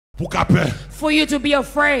For you to be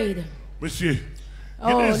afraid. Monsieur.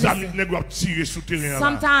 Oh, sometimes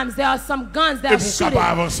there are some guns that are shooting.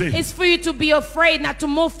 It's for you to be afraid not to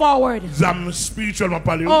move forward.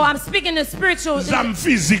 Oh, I'm speaking the spiritual.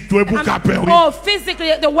 Oh,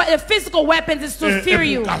 physically, the physical weapons is to fear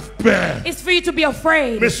you. It's for you to be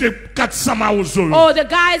afraid. Oh, the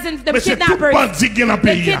guys and the kidnappers. The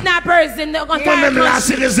kidnappers in the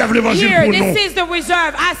here, this is the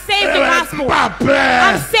reserve. I saved the gospel.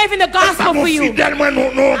 I'm saving the gospel for you.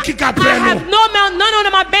 I have none of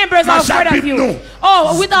my members are afraid of you.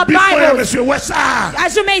 Oh, with our Bible. As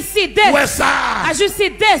you may see this. As you see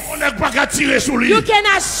this. You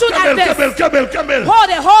cannot shoot at this. Hold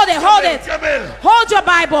it. Hold your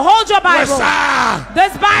Bible. Hold your Bible.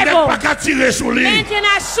 This Bible. Man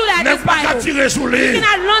cannot shoot at this Bible. You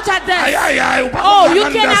cannot launch at this. Oh, you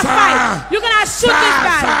cannot fight. You cannot shoot this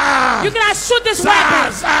Bible. You cannot shoot this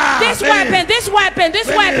weapon. This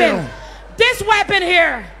weapon. This weapon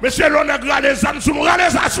here. When someone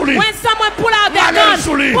pull out their gun,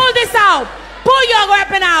 pull this out. Pull your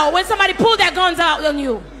weapon out. When somebody pull their guns out on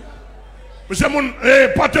you. Now,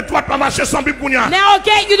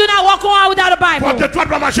 okay, you do not walk around without a Bible. Now,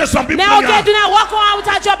 okay, do not walk around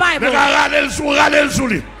without your Bible.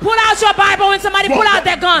 Pull out your Bible when somebody pull out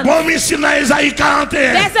their gun. There's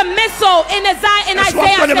a missile in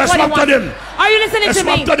Isaiah 41. Are you listening to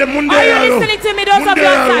me? Are you listening to me? Those of you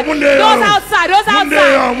outside. Those outside.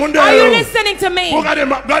 Are you listening to me?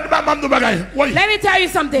 Let me tell you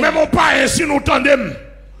something.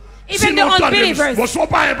 Even the unbelievers.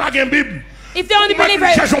 If the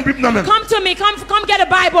unbelievers, come to me, come get a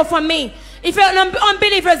Bible from me. If you're an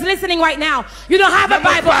unbeliever listening right now, you don't have a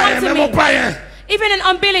Bible, come to me. Even an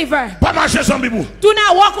unbeliever, do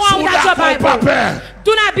not walk around without your Bible.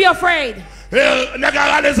 Do not be afraid. If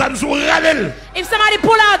somebody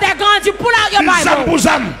pull out their guns, you pull out your Bible.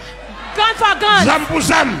 Gun for gun.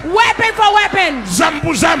 Weapon for weapon.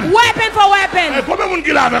 Weapon for weapon. How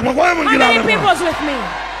many people's with me?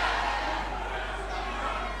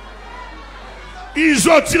 Ils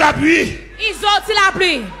ont-ils la pluie?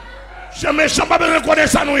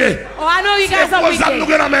 Oh, I know you guys are wicked.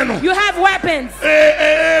 You have weapons.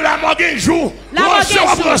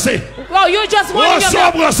 Well, you're just wanting your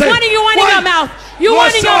mouth. You wanting your mouth. You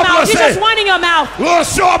wanting your mouth. You're just wanting your mouth. You're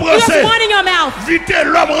just wanting your mouth. Vite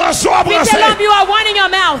l'homme, you are wanting your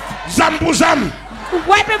mouth.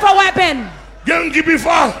 Weapon for weapon.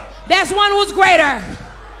 There's one who's greater.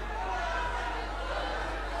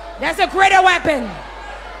 That's a greater weapon.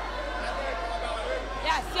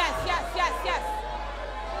 Yes.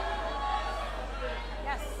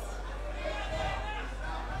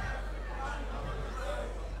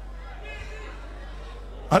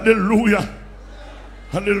 Alléluia.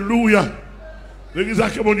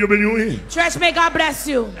 Church, may God bless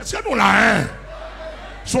you. Est-ce que nous là, hein?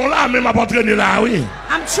 Sont là même à entraîner là, oui.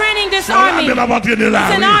 I'm training this army. It's an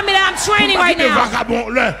army that I'm training right now.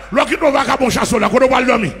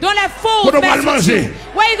 Don't let fools mess with you.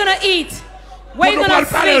 Where are you going to eat? Where are you going to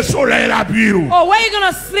sleep? Or where are you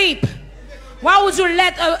going to sleep? Why would you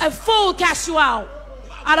let a fool cast you out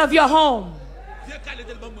of your home?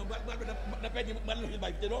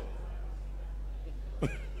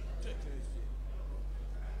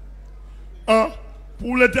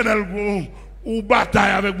 Pour l'Étènèl ou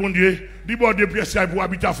batay avec BonDye, di bon de pièces pour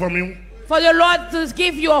habiter la famille. For the Lord to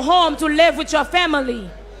give you a home to live with your family.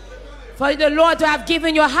 For the Lord to have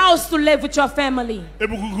given you a house to live with your family. Et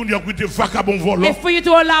for you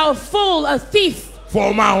to allow a fool, a thief,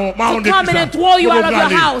 to come in and throw you out of your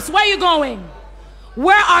house. Where are you going?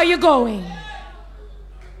 Where are you going?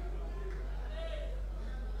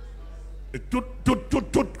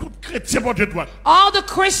 All the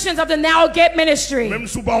Christians of the Narrow Gate ministry,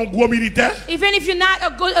 even if you're not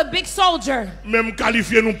a big soldier, I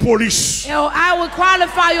would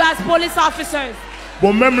qualify you as police officers.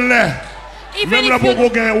 Even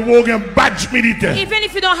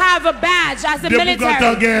if you don't have a badge as a military,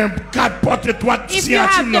 if you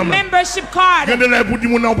have the membership card, you could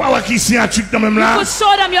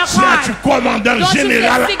show them your card. Don't you see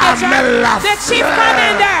the signature? The chief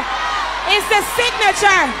commander is the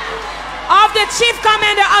signature of the Chief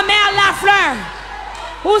Commander Amel LAFLEUR,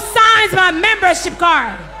 who signs my membership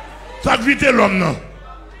card.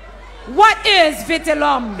 What is vite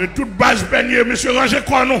l'homme?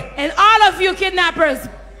 And all of you kidnappers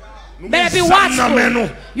better be watchful.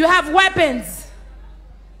 You have weapons.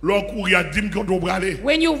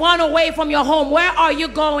 When you run away from your home, where are you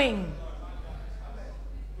going?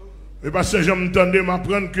 Passer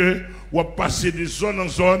de zone en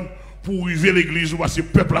zone pour arriver à l'église où le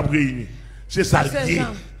peuple a réuni. C'est ça le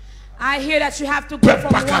I hear that you have to go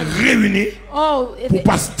from one. Oh, it's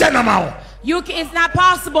not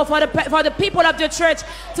possible for the people of the church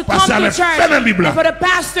to come to church and for the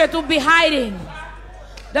pastor to be hiding.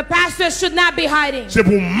 The pastor should not be hiding.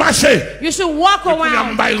 You should walk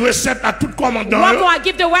around. Walk around.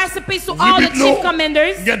 Give the recipes to all the chief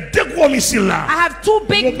commanders. I have 2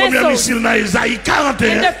 big missiles. And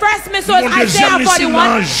the first missile is Isaiah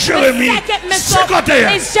 41. The second missile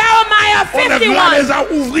is Jeremiah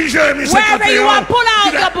 51. Wherever you are, pull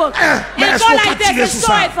out the book. And go like this and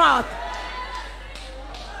show it forth.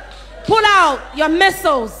 Pull out your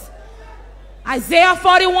missiles. Isaiah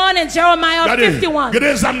 41 and Jeremiah 51.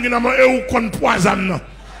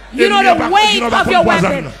 You know the weight of your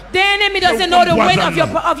weapon. The enemy doesn't know the weight of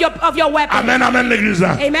your weapon. Amen, amen, l'église.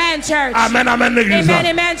 Amen, church. Amen, amen, l'église. Amen,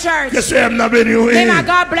 amen, church. May my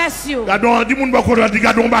God bless you. Tell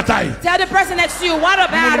the person next to you, what a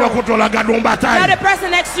battle. Tell the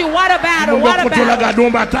person next to you, what a battle. What a battle.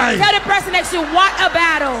 Tell the person next to you, what a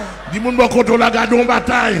battle. Tell the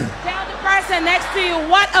person next to you,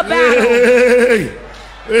 what a battle.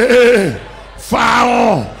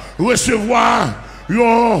 Pharaon recevoir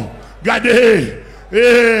yon gade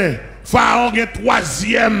Pharaon gen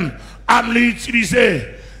 3e arme utilisé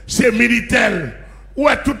c'est militaire.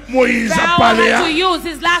 Ouais, tout Moïse a parlé. Tout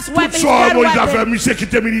ça Moïse a fait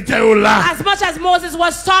sécurité militaire là. As much as Moses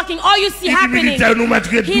was talking, all you see happening. He let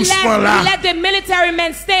the military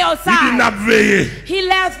men stay outside. He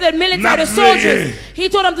left the military soldiers. He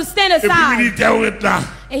told them to stand aside.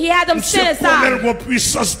 And he had them stand aside because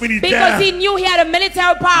he knew he had a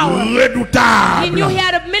military power. He knew he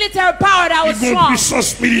had a military power that was strong.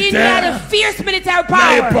 He had a fierce military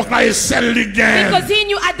power because he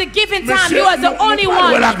knew at the given time he was the only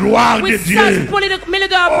one with such political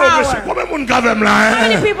military power. How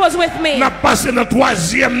many people is with me? Let's go to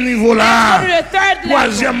the third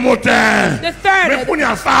level.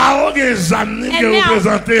 And now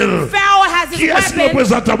Pharaoh has his weapon. Who's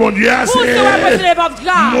the representative of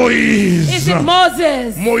God? Moïse. Is it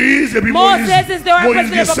Moses? Moïse is the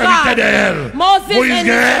representative of God. Moses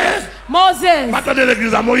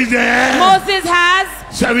has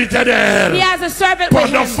he has a servant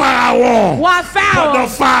with him. What Pharaoh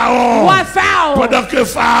Pendant que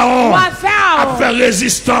Pharaon a fait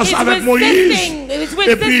résistance avec Moïse.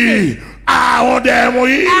 Et puis Aaron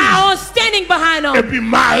standing behind him. Et puis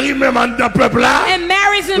Marie même en dans peuple là. And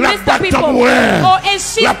Mary's in the midst of people. Oh, and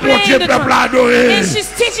she's playing the drum. And she's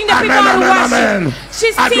teaching the people how to worship.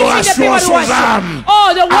 She's teaching the people to worship.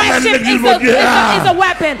 Oh, the worship is a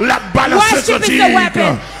weapon. Worship is a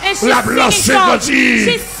weapon. And she's singing songs.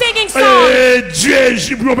 She's singing songs.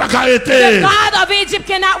 The God of Egypt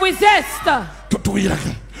cannot resist.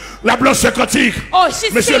 La blanche cantique. Oh,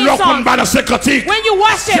 she's singing songs. When you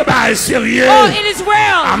worship, oh, it is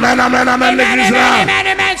real. Amen, amen, amen, l'église là.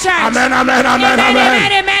 Amen, amen, amen,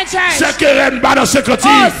 amen. C'est que reine balance cantique.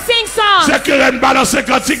 Oh, sing songs. C'est que reine balance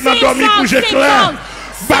cantique dans dormi pour j'éclaire.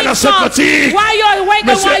 Balance cantique. While you're awake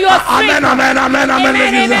and while you're asleep. Amen, amen, amen, amen,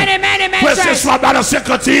 l'église. Que ce soit balance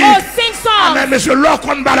cantique. Oh, sing songs. Amen, monsieur,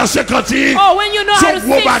 lorsqu'on balance cantique. Oh, when you know how to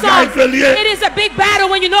sing songs, it is a big battle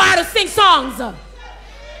when you know how to sing songs.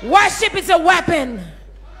 Worship is a weapon.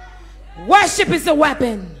 Worship is a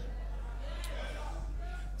weapon.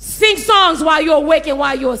 Sing songs while you're awake and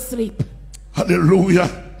while you're asleep. Hallelujah.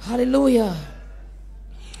 Hallelujah.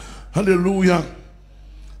 Hallelujah.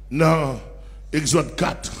 Now, Exode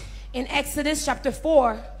 4. In Exodus chapter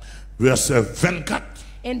 4. Verset 24.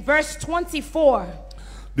 In verse 24.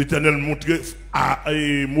 L'Éternel montre à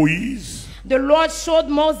Moïse. The Lord showed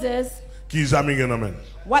Moses.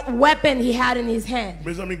 What weapon he had in his hand.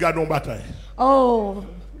 Oh,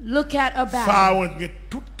 look at a battle.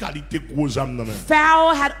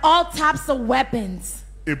 Pharaoh had all types of weapons.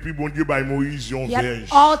 He had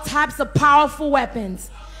all types of powerful weapons.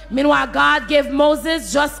 Meanwhile, God gave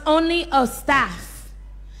Moses just only a staff.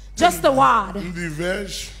 Just a rod.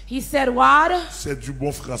 He said, "What?"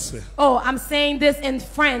 Oh, I'm saying this in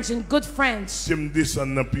French, in good French.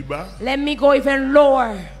 Let me go even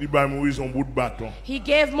lower. He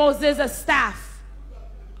gave Moses a staff.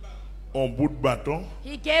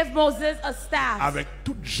 He gave Moses a staff.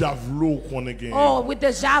 Oh, with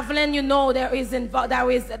the javelin, you know there is in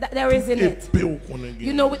it.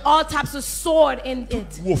 You know, with all types of sword in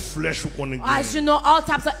it. As you know, all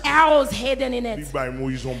types of arrows hidden in it.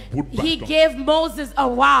 He gave Moses a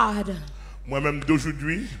rod.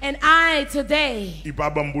 And I today,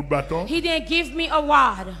 he didn't give me a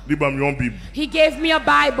rod. He gave me a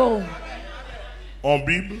Bible.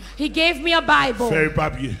 He gave me a Bible.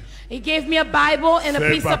 He gave me a Bible and a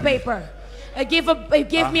piece of paper. Give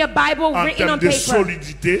me a Bible written on paper.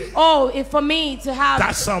 Oh, for me to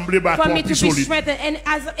have, for me to be strengthened. And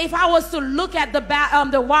as if I was to look at the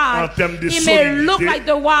wad, it may look like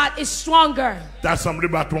the wad is stronger.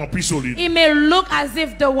 It may look as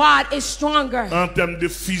if the wad is stronger.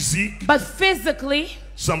 But physically,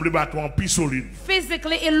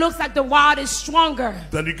 it looks like the wad is stronger.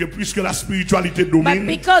 But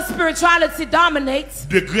because spirituality dominates,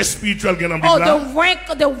 the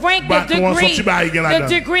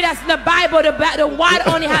degree that's in the Bible, the wad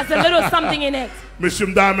only has a little something in it. Guys,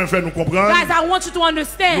 I want you to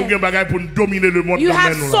understand. You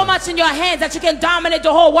have so much in your hands that you can dominate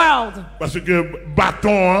the whole world.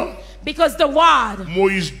 Because the wad.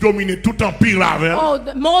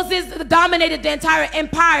 Moses dominated the entire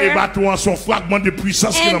empire. And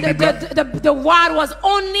the wad was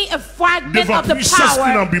only a fragment of the power.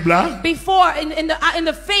 Before, in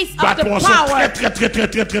the face of the power,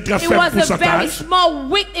 it was a very small,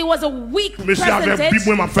 weak. It was a weak percentage.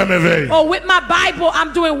 Oh, with my Bible,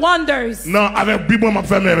 I'm doing wonders. With my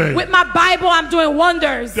Bible, I'm doing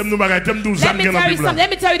wonders. Let me tell you something. Let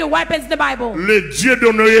me tell you the weapons in the Bible.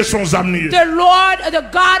 The Lord, the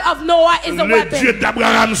God of Noah is a weapon. The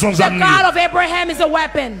God of Abraham is a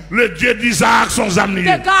weapon. The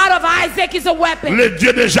God of Isaac is a weapon. The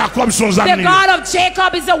God of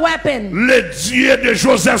Jacob is a weapon. The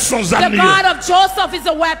God of Joseph is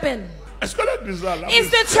a weapon. Is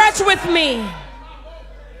the church with me?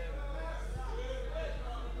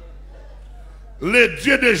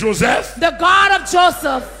 The God of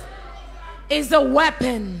Joseph is a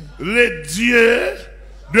weapon.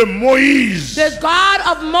 De Moïse, the God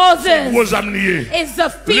of Moses is a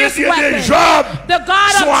fierce weapon. The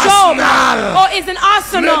God of Job is an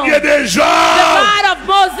arsenal. The God of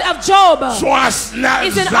Job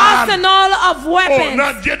is an arsenal of weapons. In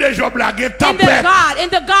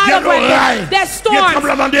the God of weapons, there's storms,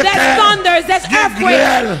 there's thunders, there's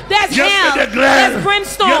earthquakes, there's hail, there's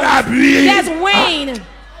brimstone, there's rain.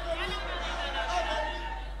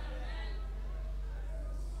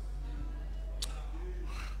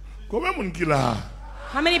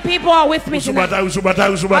 How many people are with me tonight? Are you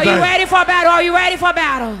ready for battle? Are you ready for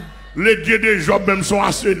battle?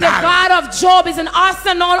 The God of Job is an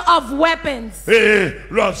arsenal of weapons.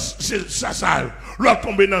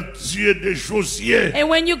 And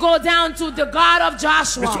when you go down to the God of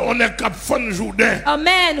Joshua, a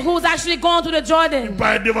man who's actually gone to the Jordan,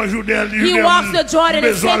 he walks the Jordan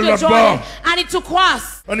and came to Jordan and he took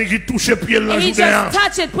cross. And he just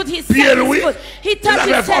touched it, put his foot. He touched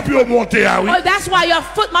it. Oh, that's why your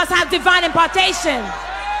foot must have divine impartation.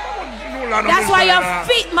 That's why your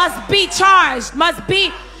feet must be charged, must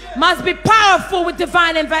be powerful with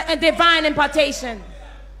divine impartation.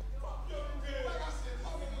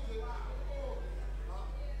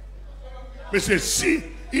 If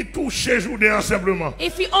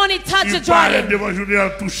he only touched the Jordan,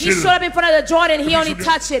 he showed up in front of the Jordan, he only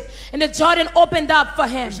touched it, and the Jordan opened up for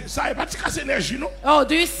him. Oh,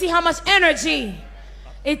 do you see how much energy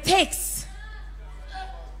it takes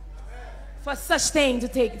for such thing to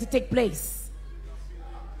take place?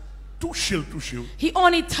 He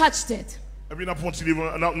only touched it.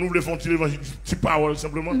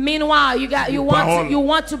 Meanwhile, you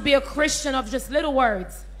want to be a Christian of just little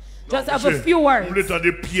words. Just of a few words.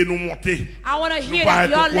 I want to hear that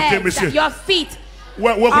your legs, that your feet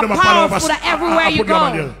are powerful that everywhere you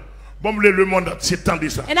go.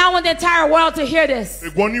 And I want the entire world to hear this.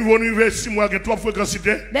 There's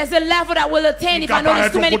a level that will attain if I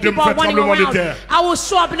notice too many people are running around. I will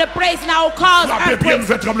show up in a place and I will cause earthquakes.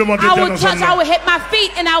 I will hit my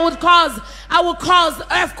feet and I will cause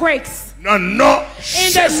earthquakes. In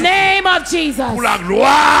the name of Jesus. For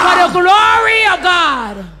the glory of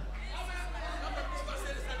God.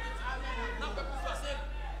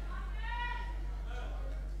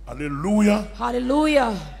 Hallelujah.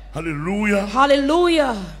 Hallelujah. Hallelujah.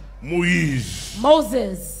 Hallelujah.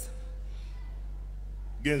 Moses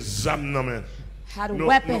had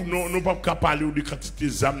weapons.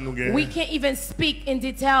 We can't even speak in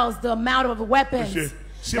details the amount of weapons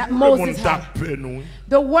that Moses had.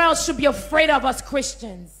 The world should be afraid of us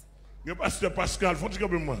Christians.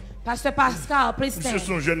 Pastor Pascal, please stand.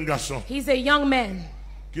 He's a young man.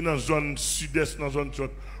 In the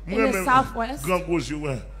southwest.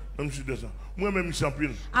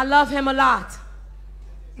 I love him a lot.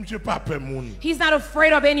 He's not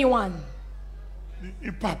afraid of anyone.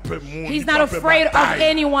 He's not afraid of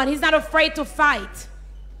anyone. He's not afraid to fight.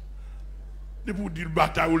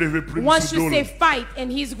 Once you say fight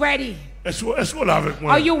and he's ready.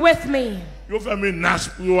 Are you with me? Oh,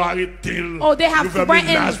 they have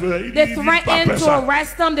threatened. They threatened to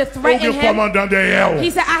arrest him. They threatened him. He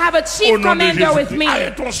said, I have a chief commander with me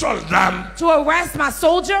to arrest my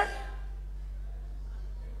soldier.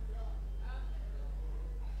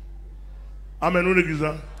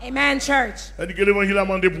 Amen, church. The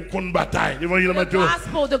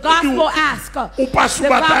gospel asks. The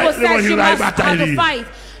Bible says you must have to fight.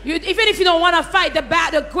 Even if you don't want to fight,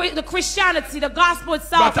 the Christianity, the gospel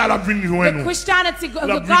itself, the Christianity,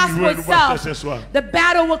 the gospel itself, the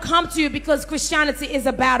battle will come to you because Christianity is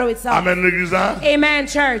a battle itself. Amen,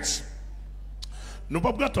 church.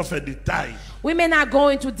 We may not go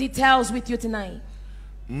into details with you tonight.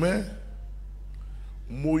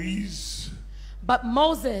 But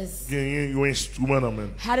Moses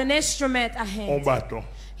had an instrument at hand.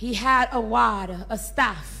 He had a rod, a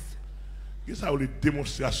staff. That's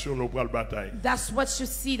what you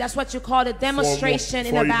see. That's what you call a demonstration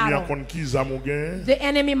in a battle. The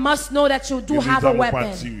enemy must know that you do have a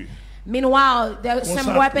weapon. Meanwhile, there are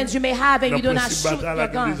some weapons you may have and you do not shoot your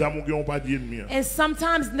gun. And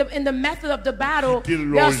sometimes in the method of the battle,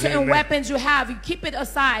 there are certain weapons you have. You keep it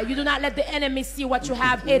aside. You do not let the enemy see what you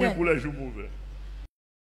have hidden.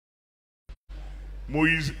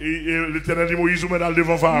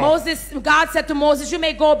 Moses, God said to Moses, you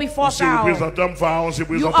may go before Pharaoh. You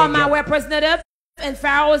are my representative, and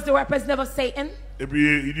Pharaoh is the representative of Satan. He said,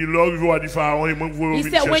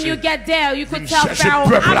 when you get there, you could tell Pharaoh,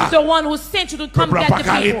 I'm the one who sent you to come get the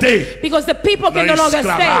people. Because the people can no longer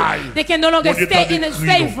stay. They can no longer stay in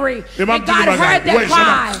slavery. And God heard their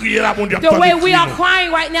cry. The way we are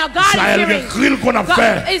crying right now, God is hearing.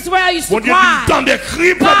 Israel used to cry. God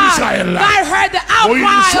heard the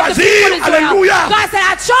outcry of the people of Israel. God said,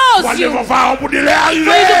 I chose you for you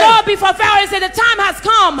to go before Pharaoh and say, the time has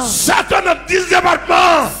come. Satan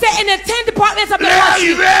in the 10 departments of the it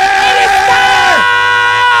is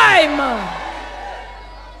time.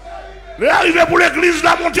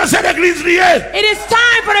 It is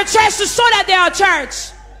time for the church to show that they are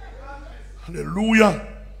church. Hallelujah.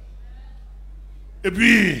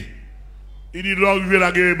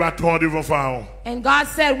 And God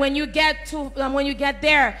said, when you get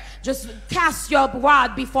there, just cast your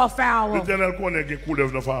rod before Pharaoh.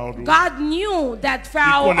 God knew that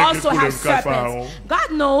Pharaoh also has serpents.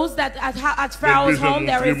 God knows that at Pharaoh's home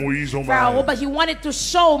there is Pharaoh, but he wanted to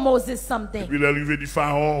show Moses something.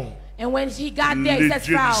 And when he got there, he says,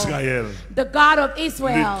 Pharaoh, the God of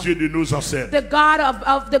Israel, the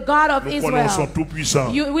God of Israel,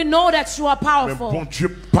 we know that you are powerful,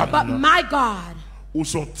 but my God, you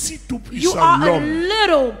are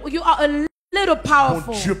a little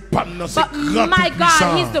powerful. But my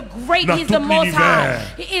God, he's the great, he's the most high.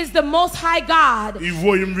 He is the most high God. He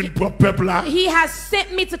has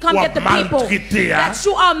sent me to come get the people that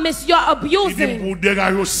you're abusing.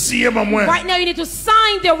 Right now you need to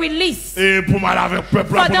sign the release for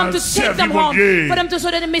them to take them home, for them to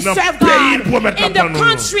so that they may serve God in the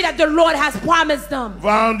country that the Lord has promised them.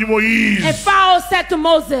 And Pharaoh said to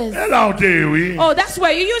Moses, oh, that's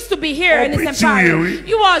where you used to be here in this empire.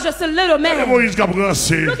 You are just a little man.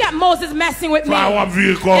 Look at Moses messing with me.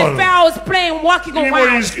 And Pharaoh's playing, walking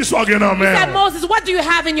around. He said, Moses, what do you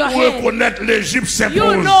have in your hand? You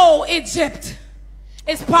know Egypt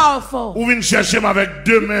is powerful. You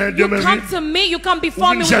come to me, you come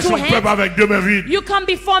before me with 2 hands. You come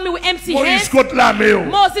before me with empty hands.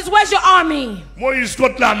 Moses, where's your army?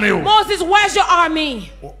 Moses, where's your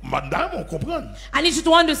army? I need you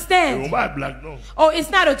to understand. Oh, it's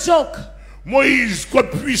not a joke. Moses,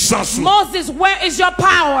 where is your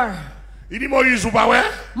power?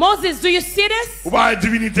 Moses, do you see this? Do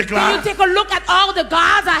you take a look at all the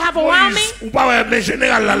gods I have around me?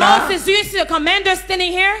 Moses, do you see the commander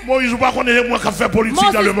standing here? Moses, don't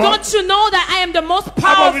you know that I am the most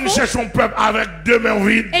powerful?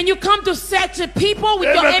 And you come to search the people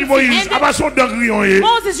with your empty handed?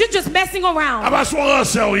 Moses, you're just messing around.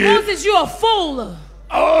 Moses, you're a fool.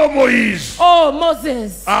 Oh, Moïse. Oh,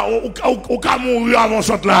 Moses. Moses,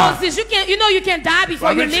 you can die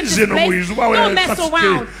before you leave this place. Don't mess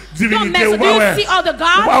around. Don't mess around. Do you see all the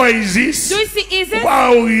gods? Do you see Isis?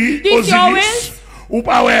 Do you see Horus?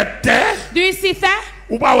 Do you see Theth?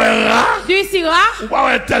 Do you see Ra? Do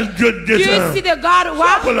you see the God of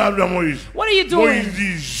Ra? What are you doing?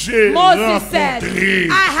 Moses said,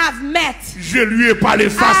 I have met.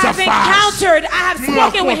 I have encountered. I have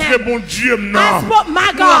spoken with him. I spoke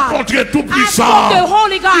my God. I spoke the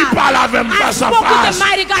Holy God. I spoke with the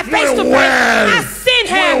mighty God face to face. I've seen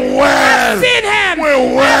him. I've seen him.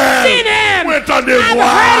 I've seen him. I've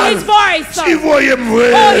heard his voice. Oh,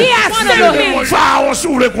 he has sent me.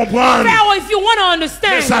 Pharaoh, if you want to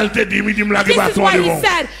understand, this is what he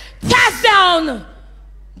said. Cast down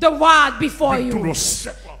the rod before you.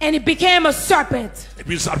 And it became a serpent.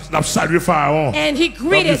 And he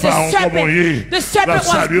greeted the serpent. The serpent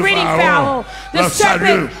was greeting Pharaoh. The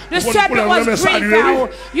serpent was greeting Pharaoh.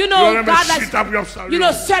 You know, God likes, you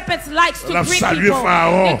know, serpents likes to greet people.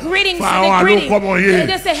 The greetings,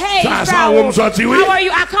 they say, hey, Pharaoh, how are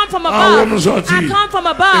you? I come from above. I come from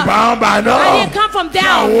above. I didn't come from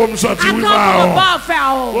down. I come from above,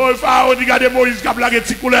 Pharaoh.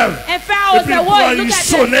 And Pharaoh said, whoa, look at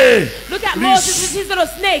this. Look at Moses with his little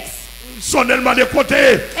snakes. Sonnellement de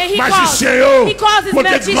côté, magicien yo,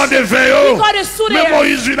 côté grand devin yo, mais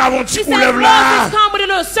Moïse vient avant petit coulève là. Come with a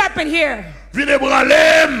little serpent here. Viens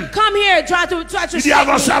branler. Come here, try to il dit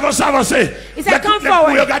avance. He said, come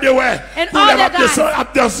forward. And all the guys, all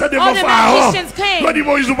the magicians came.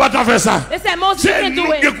 They said, Moses, you can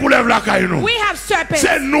do it. We have serpents.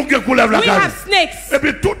 We have snakes. And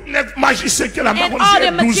all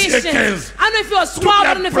the magicians. I don't know if you're 12,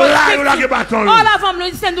 I don't know if you're 50. All of them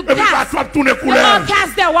listen to cast. They all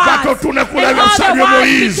cast their rods. And all the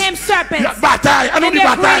rods became serpents. And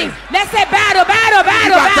they're green. Let's say battle.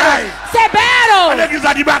 Say battle.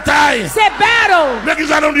 Say battle.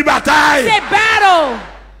 Say battle.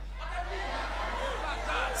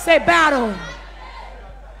 Say battle.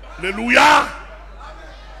 Alléluia.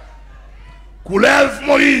 Coulève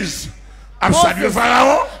Moïse.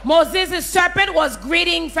 Moses' serpent was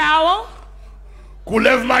greeting Pharaoh.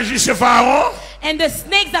 Coulève magicien Pharaon. And the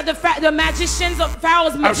snakes that the magicians of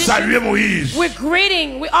Pharaoh's magicians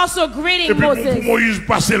we're also greeting Moses.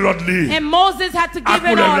 And Moses had to give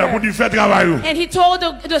it order. And he told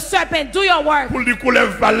the serpent, do your work. He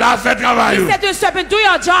said to the serpent, do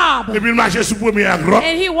your job.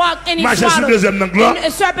 And he walked and he swallowed. And the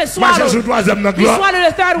serpent swallowed. He swallowed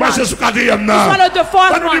the third one. He swallowed the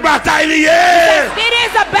fourth one. It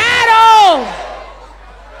is a battle.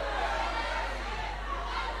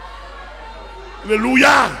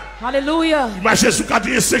 Alléluia. Hallelujah. Imagine sous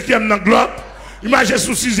 4e dans globe. Imagine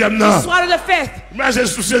sous 6e dans. Swallow the fifth. Imagine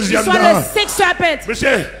sous 16e dans. Swallow the sixth serpent.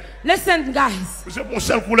 Monsieur. Listen, guys. One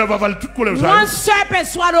One serpent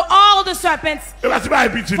swallowed all the serpents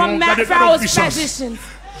from Pharaoh's magicians.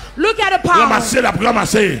 Look at the power.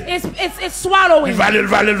 It's swallowing. It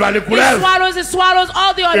swallows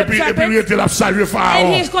all the other serpents. And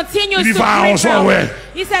he continues to greet Pharaoh.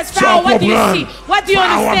 He says, Pharaoh, what do you see? What do you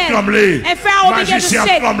understand? And Pharaoh begins to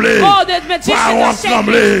shake. Oh, the magicians are shaking.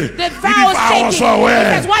 The Pharaoh is shaking. He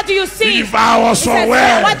says, what do you see? He says,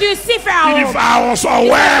 what do you see, Pharaoh? He says,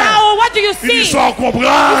 Pharaoh, what do you see? He says,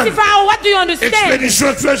 Pharaoh, what do you understand? He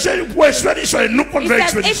says, if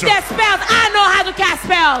there's spells, I know how to cast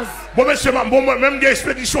spells. I have spells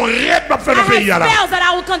that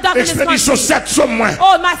I will conduct in this country.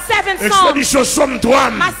 Oh, my 7th Psalm.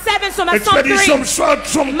 My 7th Psalm. My Psalm 3.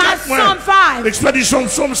 My Psalm 5.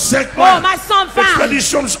 Oh, my Psalm 5.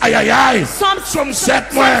 Psalm 7. Psalm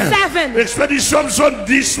 10.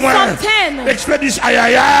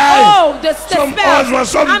 Oh, the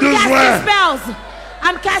spells.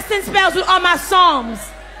 I'm casting spells with all my Psalms.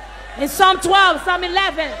 In Psalm 12, Psalm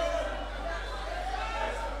 11.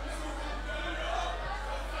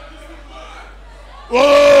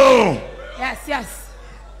 Oh! Yes.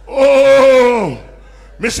 Oh!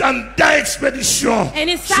 Mais c'est une expédition. And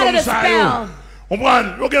inside of the spell. There's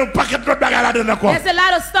a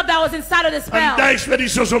lot of stuff that was inside of the spell. Inside the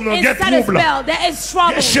spell, there is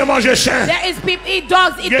trouble. There is people eat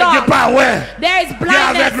dogs. There is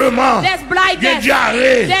blindness. There's blindness.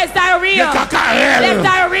 There's diarrhea. There's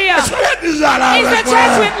diarrhea. Is the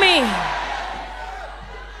church with me?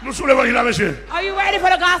 Are you ready for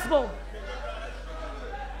the gospel?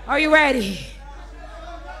 Are you ready?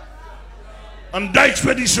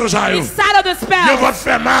 Inside of the spell,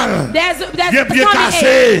 there's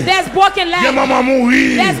broken legs,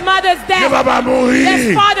 there's mother's death,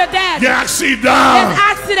 there's father death, there's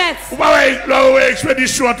accidents. When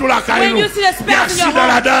you see the spells in your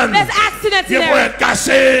home, there's accidents in there.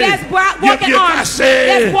 There's broken arms,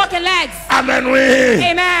 there's broken legs.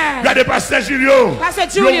 Amen. Pastor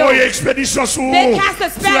Julio, they cast a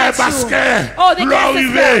spell at you. Oh, they cast a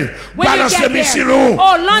spell. When you get there,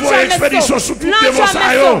 oh, launch your missile. Launch your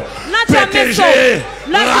missile. Launch your missile.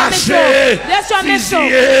 Launch your missile.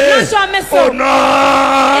 Launch your missile. Oh no.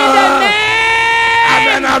 In the name.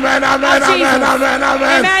 Amen.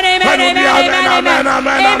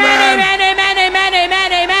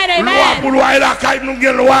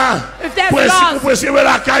 If there's laws, we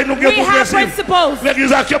have principles. May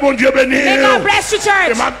God bless your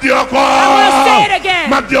church. I'm going to say it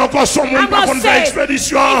again. I'm going to say it. If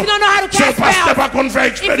you don't know how to cast spells, qu'on fait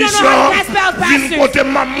expédition, viens côté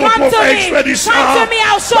maman pour faire expédition. Come to me,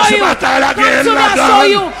 I'll show you. Come to me, I'll show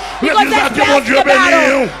you. Because that belts the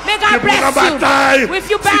battle. May God bless you. If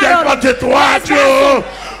you battle, that's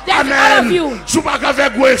out of you.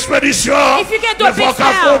 If you can do a big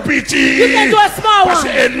spell, you can do a small one.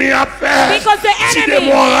 Because the enemy,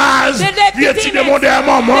 the demons,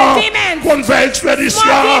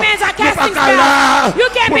 small demons are casting spells. You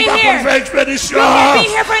can't be here. You can't be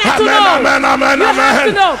here for him to know.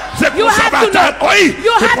 You have to know. You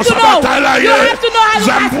have to know. You have to know how to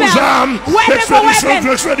cast spells. Weapon for weapon.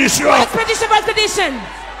 Expedition for expedition.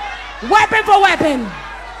 Weapon for weapon.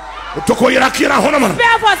 Spell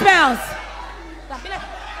for spells.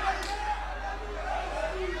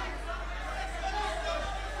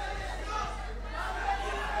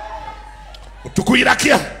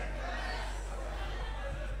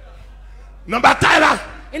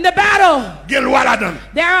 In the battle,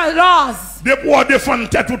 there are laws.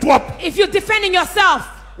 If you're defending yourself,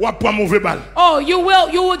 oh, you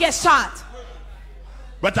will get shot.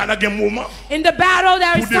 In the battle,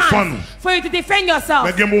 there is time for you to defend yourself.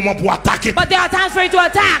 But there are times for you to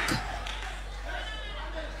attack.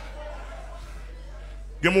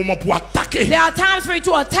 There are times for you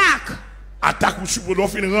to attack. After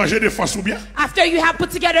you have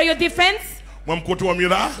put together your defense,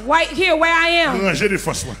 right here where I am,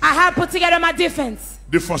 I have put together my defense.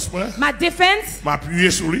 My defense,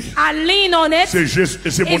 I lean on it. It's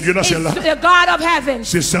the God of heaven.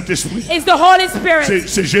 It's the Holy Spirit.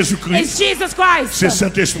 It's Jesus Christ. It's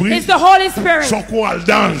the Holy Spirit.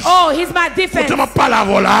 Oh, He's my defense. As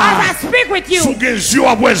I speak with you, if you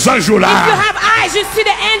have eyes, you see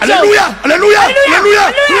the angels. Alléluia, alléluia,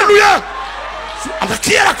 alléluia, alléluia.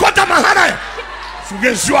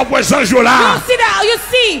 You see the angels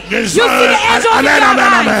in your eyes.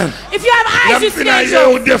 If you have eyes, you see the angels.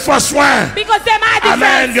 Because they're my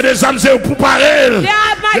defense. They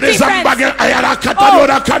are my defense.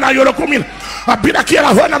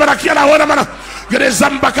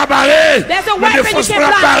 There's a weapon you can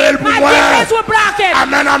block. My defense will block it.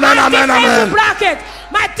 Amen, amen, amen, amen.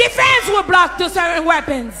 My defense will block the certain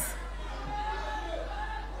weapons.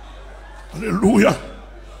 Hallelujah.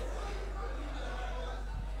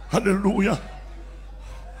 Hallelujah.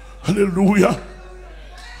 Hallelujah.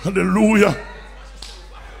 Hallelujah.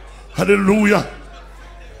 Hallelujah.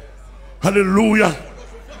 Hallelujah.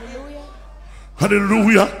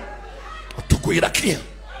 Hallelujah. Tukuira kia.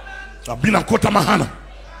 Abina kota mahana.